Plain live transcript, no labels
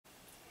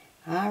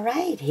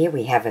Alright, here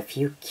we have a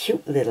few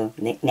cute little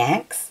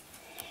knickknacks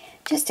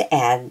just to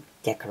add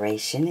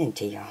decoration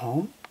into your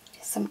home.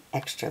 Just some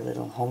extra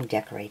little home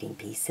decorating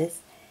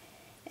pieces.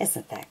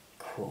 Isn't that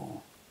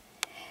cool?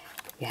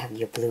 You have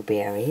your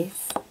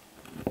blueberries.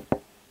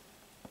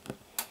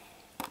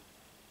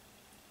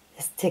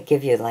 Just to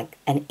give you like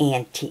an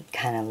antique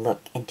kind of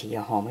look into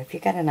your home. If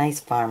you've got a nice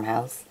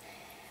farmhouse,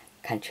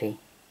 country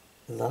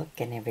look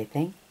and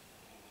everything,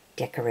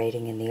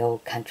 decorating in the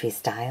old country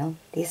style,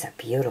 these are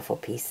beautiful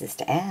pieces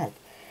to add.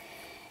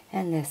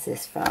 And this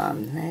is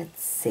from,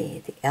 let's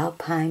see, the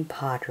Alpine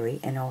Pottery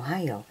in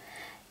Ohio,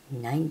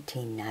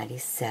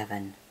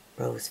 1997,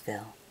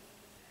 Roseville.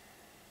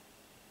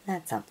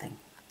 That's something.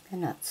 They're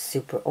not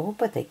super old,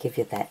 but they give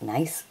you that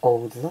nice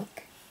old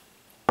look.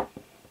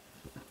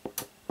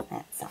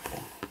 That's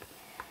something.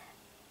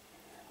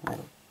 A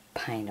little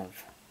pint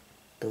of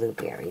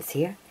blueberries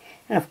here.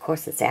 And of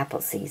course it's apple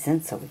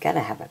season, so we got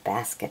to have a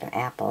basket of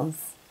apples.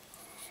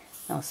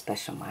 No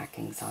special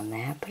markings on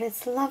that, but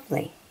it's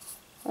lovely.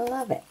 I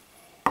love it.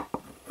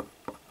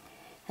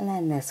 And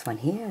then this one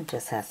here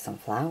just has some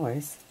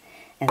flowers.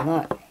 And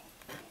look,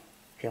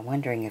 if you're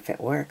wondering if it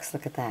works,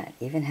 look at that.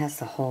 Even has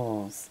the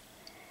holes.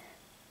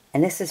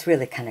 And this is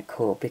really kind of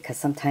cool because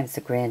sometimes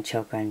the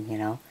grandchildren, you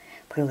know,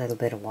 put a little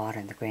bit of water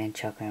and the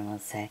grandchildren will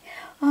say,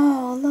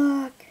 "Oh,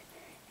 look."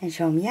 And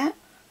show them, "Yeah,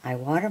 I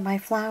water my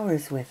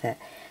flowers with it."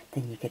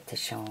 Then you get to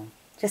show them,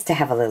 just to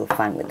have a little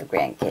fun with the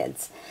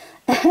grandkids.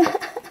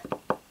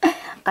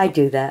 I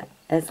do that.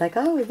 It's like,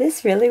 oh,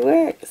 this really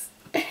works.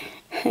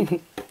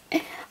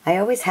 I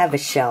always have a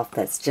shelf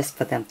that's just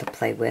for them to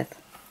play with,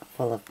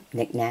 full of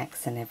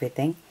knickknacks and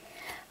everything.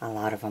 A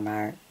lot of them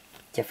are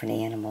different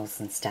animals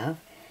and stuff.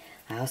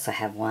 I also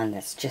have one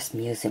that's just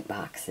music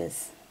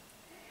boxes.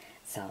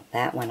 So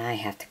that one I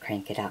have to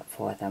crank it up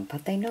for them.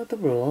 But they know the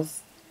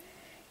rules.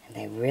 And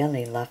they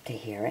really love to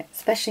hear it,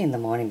 especially in the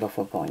morning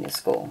before going to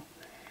school.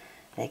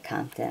 They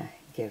come to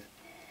give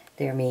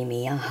their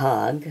Mimi a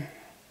hug.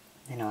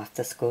 And off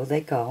to school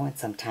they go. And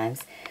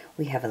sometimes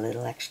we have a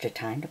little extra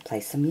time to play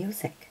some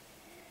music.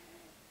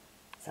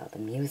 So the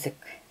music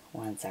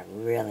ones are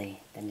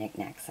really, the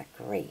knickknacks are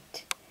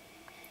great.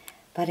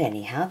 But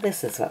anyhow,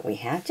 this is what we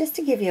have, just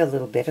to give you a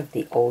little bit of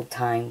the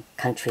old-time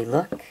country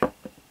look.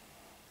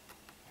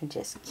 And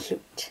just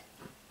cute.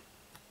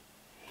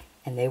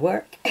 And they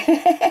work.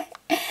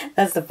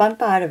 That's the fun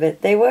part of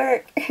it. They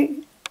work.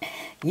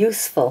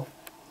 Useful.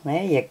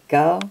 There you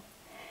go.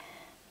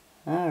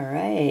 All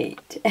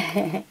right.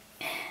 And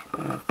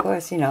of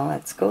course, you know,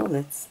 at school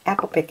it's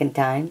apple picking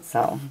time,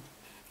 so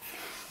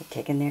they're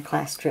taking their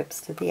class trips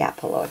to the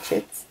apple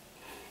orchards.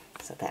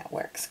 So that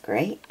works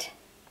great.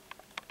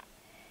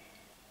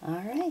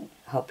 Alright,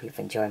 hope you've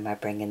enjoyed my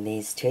bringing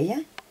these to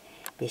you.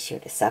 Be sure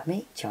to sub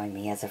me, join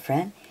me as a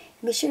friend,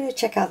 and be sure to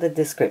check out the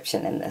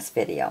description in this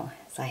video,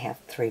 as I have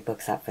 3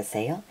 books up for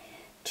sale.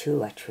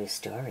 2 are true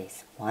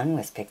stories. 1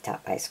 was picked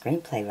up by a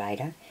screenplay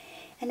writer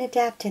and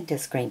adapted into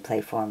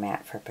screenplay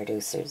format for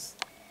producers,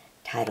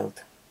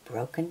 titled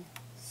Broken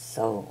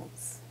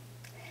Souls.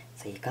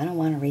 So you're going to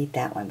want to read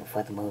that one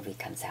before the movie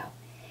comes out.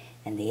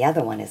 And the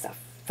other one is a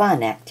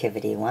fun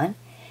activity one.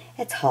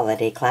 It's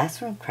Holiday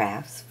Classroom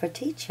Crafts for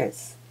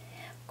Teachers.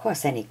 Of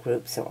course, any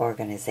groups or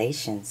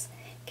organizations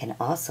can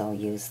also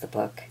use the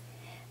book,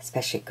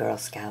 especially Girl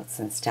Scouts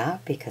and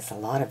stuff, because a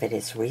lot of it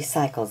is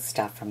recycled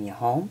stuff from your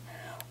home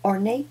or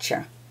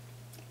nature.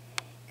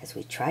 Because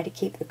we try to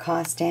keep the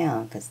cost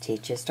down because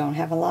teachers don't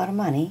have a lot of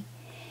money.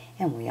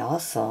 And we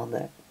also,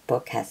 the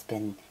book has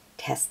been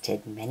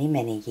tested many,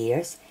 many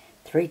years,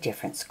 3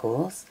 different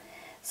schools.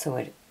 So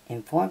it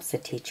informs the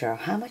teacher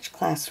how much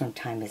classroom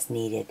time is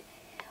needed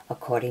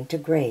according to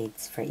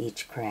grades for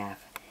each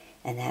craft.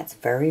 And that's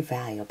very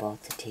valuable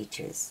to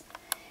teachers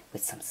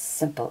with some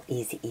simple,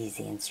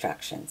 easy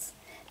instructions.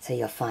 So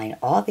you'll find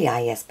all the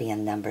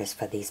ISBN numbers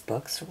for these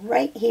books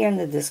right here in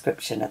the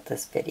description of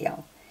this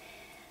video.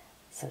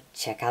 So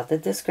check out the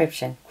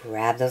description,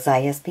 grab those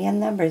ISBN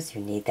numbers, you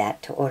need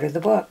that to order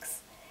the books.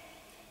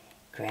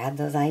 Grab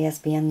those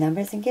ISBN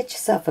numbers and get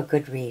yourself a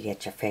good read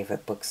at your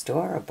favorite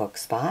bookstore or book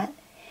spot.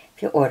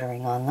 If you're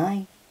ordering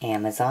online,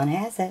 Amazon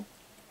has it.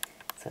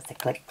 So it's a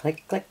click,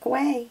 click, click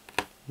away.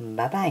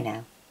 Bye-bye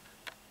now.